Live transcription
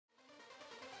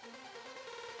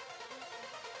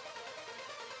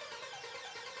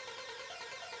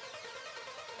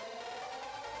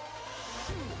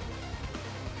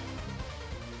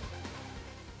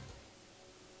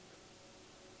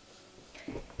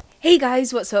Hey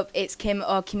guys, what's up? It's Kim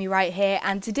or KimmieRIOT here,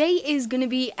 and today is going to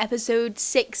be episode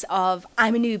 6 of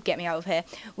I'm a Noob, Get Me Out of Here,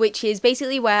 which is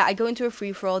basically where I go into a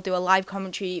free-for-all, do a live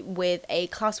commentary with a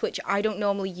class which I don't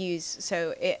normally use,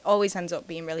 so it always ends up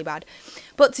being really bad.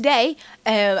 But today,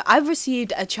 I've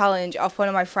received a challenge off one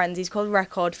of my friends. He's called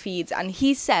Record Feeds, and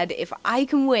he said if I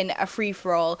can win a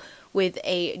free-for-all with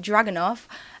a Dragonov,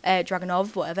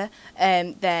 whatever,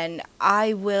 then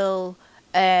I will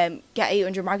get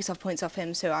 800 Microsoft points off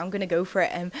him, so I'm gonna go for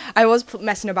it. I was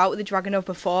messing about with the Dragonov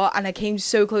before, and I came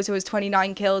so close. I was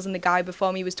 29 kills, and the guy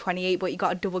before me was 28, but he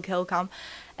got a double kill cam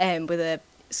with a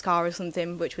scar or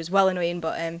something, which was well annoying,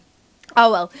 but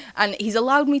oh well. And he's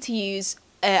allowed me to use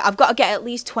I've got to get at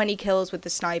least 20 kills with the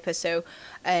sniper, so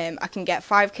I can get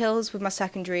 5 kills with my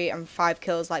secondary and 5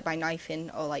 kills like by knifing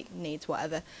or like nades,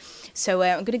 whatever. So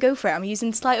I'm going to go for it. I'm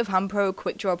using Sleight of Hand Pro,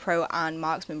 Quick Draw Pro and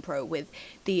Marksman Pro with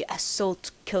the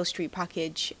Assault Kill Streak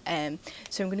package.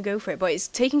 So I'm going to go for it. But it's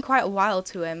taken quite a while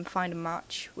to find a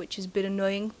match, which is a bit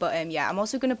annoying. But yeah, I'm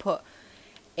also going to put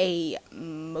a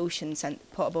motion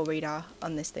portable radar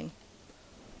on this thing.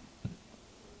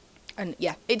 And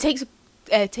yeah, it takes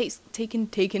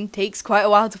quite a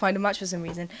while to find a match for some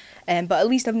reason, but at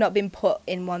least I've not been put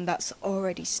in one that's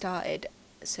already started,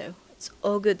 so it's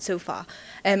all good so far.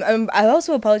 I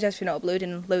also apologise for not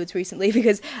uploading loads recently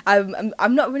because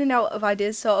I'm not running out of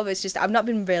ideas, sort of. It's just I've not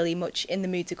been really much in the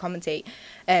mood to commentate,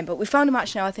 but we found a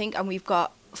match now, I think, and we've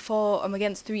got 4. I'm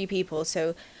against 3 people,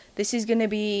 so this is going to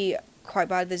be quite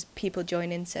bad. There's people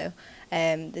joining, so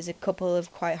there's a couple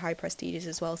of quite high prestiges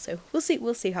as well, so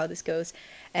we'll see how this goes.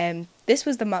 This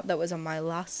was the map that was on my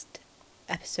last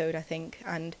episode, I think,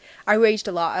 and I raged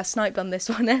a lot. I sniped on this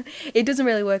one. It doesn't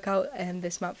really work out,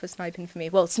 this map, for sniping for me.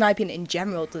 Well, sniping in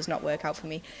general does not work out for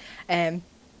me,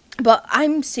 but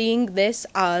I'm seeing this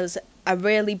as a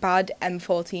really bad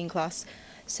M14 class,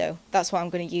 so that's what I'm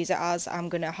going to use it as. I'm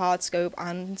going to hard scope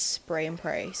and spray and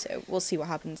pray, so we'll see what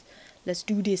happens. Let's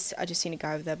do this. I just seen a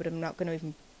guy over there, but I'm not going to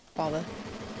even bother.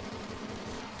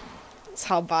 That's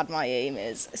how bad my aim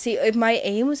is. See, if my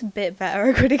aim was a bit better,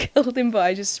 I could have killed him, but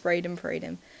I just sprayed and prayed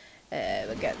him.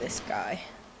 We'll get this guy.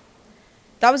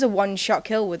 That was a one-shot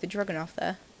kill with the Dragonov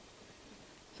there.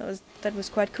 That was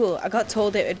quite cool. I got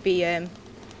told it would be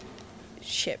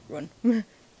shit, run. No.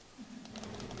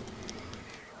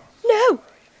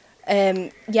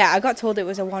 Yeah, I got told it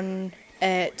was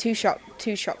a two shot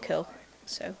kill.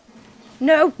 So.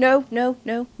 No.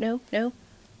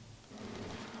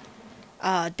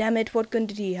 Ah, damn it, what gun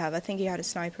did he have? I think he had a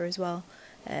sniper as well.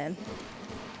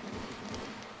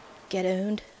 Get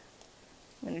owned.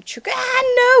 I'm gonna trick. Ah,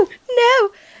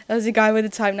 no! That was a guy with a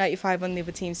Type 95 on the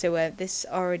other team, so this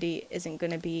already isn't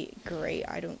gonna be great,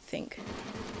 I don't think.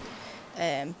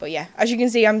 But yeah, as you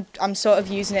can see, I'm sort of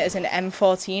using it as an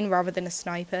M14 rather than a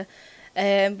sniper,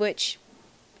 which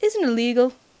isn't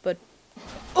illegal, but...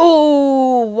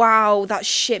 Oh, wow, that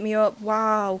shit me up,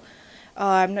 wow. Oh,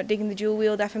 I'm not digging the dual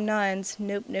wield FM9s.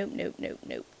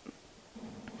 Nope.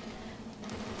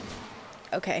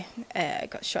 Okay, I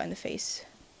got shot in the face.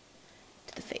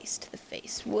 To the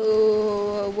face.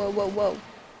 Whoa.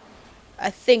 I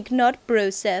think not, bro,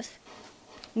 Seth.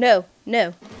 No.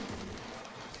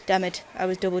 Damn it, I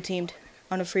was double teamed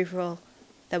on a free-for-all.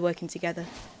 They're working together.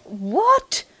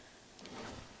 What?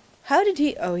 How did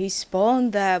he... Oh, he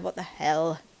spawned there. What the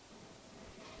hell?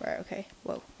 Right, okay.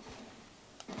 Whoa.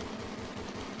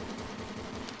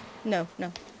 No.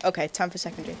 Okay, time for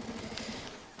secondary.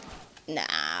 Nah.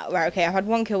 Right, okay, I've had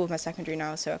 1 kill with my secondary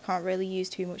now, so I can't really use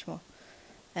too much more.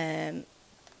 I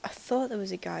thought there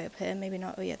was a guy up here. Maybe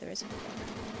not. Oh, yeah, there is.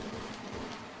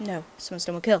 No, someone's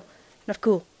done a kill. Not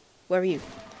cool. Where are you?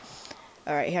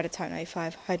 Alright, he had a Type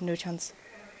 95. I had no chance.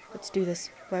 Let's do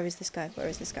this. Where is this guy?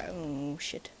 Oh,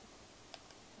 shit.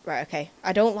 Right, okay.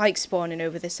 I don't like spawning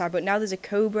over this side, but now there's a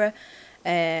Cobra.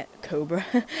 A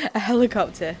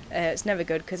helicopter. It's never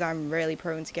good because I'm really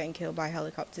prone to getting killed by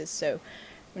helicopters, so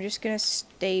I'm just gonna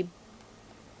stay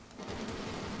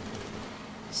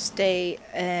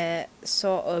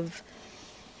sort of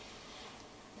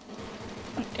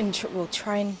we'll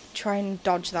try and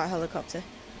dodge that helicopter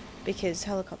because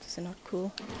helicopters are not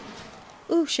cool.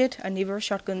 Oh shit, and neither are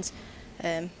shotguns,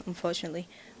 unfortunately.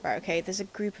 Right, okay, there's a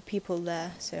group of people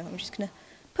there, so I'm just gonna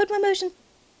put my motion.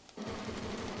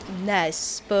 Nice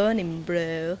spawning,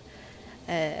 bro.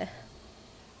 Right,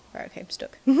 okay, I'm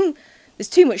stuck. There's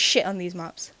too much shit on these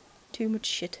maps. Too much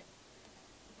shit.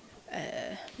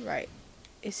 Right.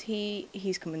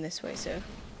 He's coming this way, so.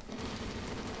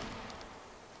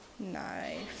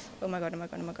 Knife. Oh my god,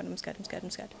 I'm scared.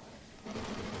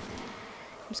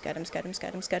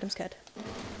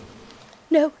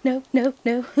 No, no, no,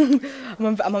 no.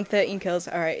 I'm on 13 kills.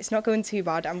 All right, it's not going too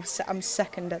bad. I'm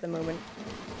second at the moment.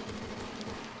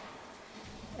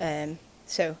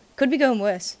 So could be going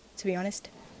worse, to be honest.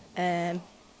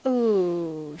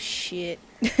 Oh shit!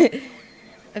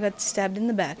 I got stabbed in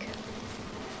the back.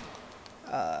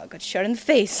 I got shot in the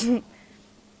face.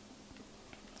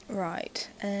 Right.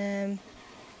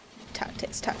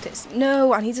 Tactics.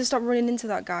 No, I need to stop running into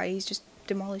that guy. He's just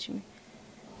demolishing me.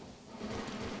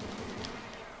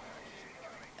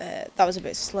 That was a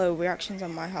bit slow reactions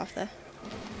on my half there.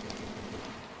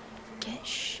 Get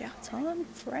shot on,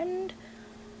 friend.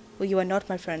 Well, you are not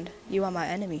my friend. You are my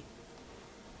enemy.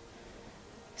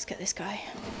 Let's get this guy.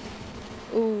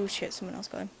 Oh shit, someone else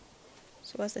got him.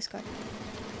 So where's this guy?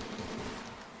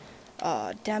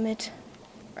 Oh, damn it.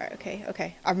 Right,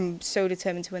 okay. I'm so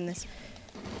determined to win this.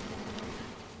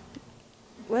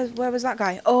 Where was that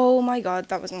guy? Oh my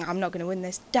god, I'm not gonna win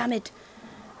this. Damn it.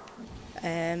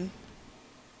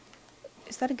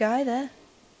 Is that a guy there?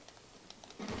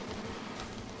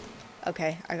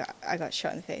 Okay, I got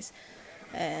shot in the face.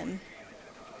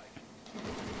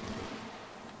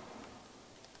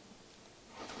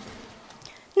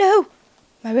 No!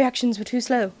 My reactions were too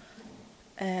slow.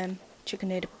 Chicken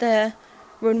nade up there.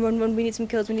 Run, we need some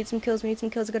kills, I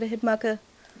got a hit marker.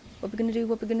 What we gonna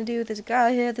do? There's a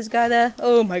guy here, there's a guy there.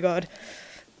 Oh my god.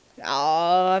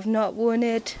 Oh, I've not won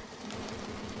it.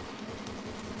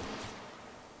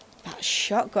 That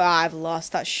shotgun, I've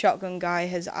lost. That shotgun guy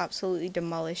has absolutely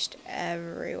demolished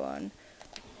everyone.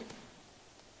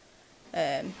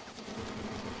 Damn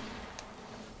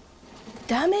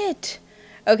it!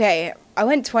 Okay, I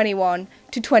went 21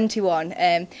 to 21.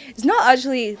 It's not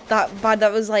actually that bad.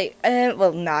 That was like,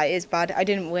 well, nah, it is bad. I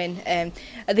didn't win.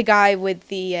 The guy with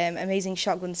the amazing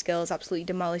shotgun skills absolutely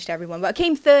demolished everyone. But I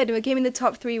came third, and I came in the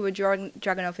top 3 with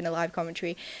Dragunov in a live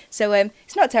commentary. So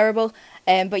it's not terrible.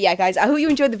 But yeah, guys, I hope you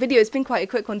enjoyed the video. It's been quite a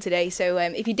quick one today. So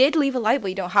if you did, leave a like, but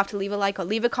you don't have to leave a like, or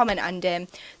leave a comment, and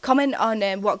comment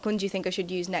on what guns you think I should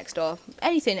use next, or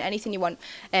anything you want.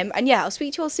 And yeah, I'll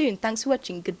speak to you all soon. Thanks for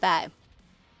watching. Goodbye.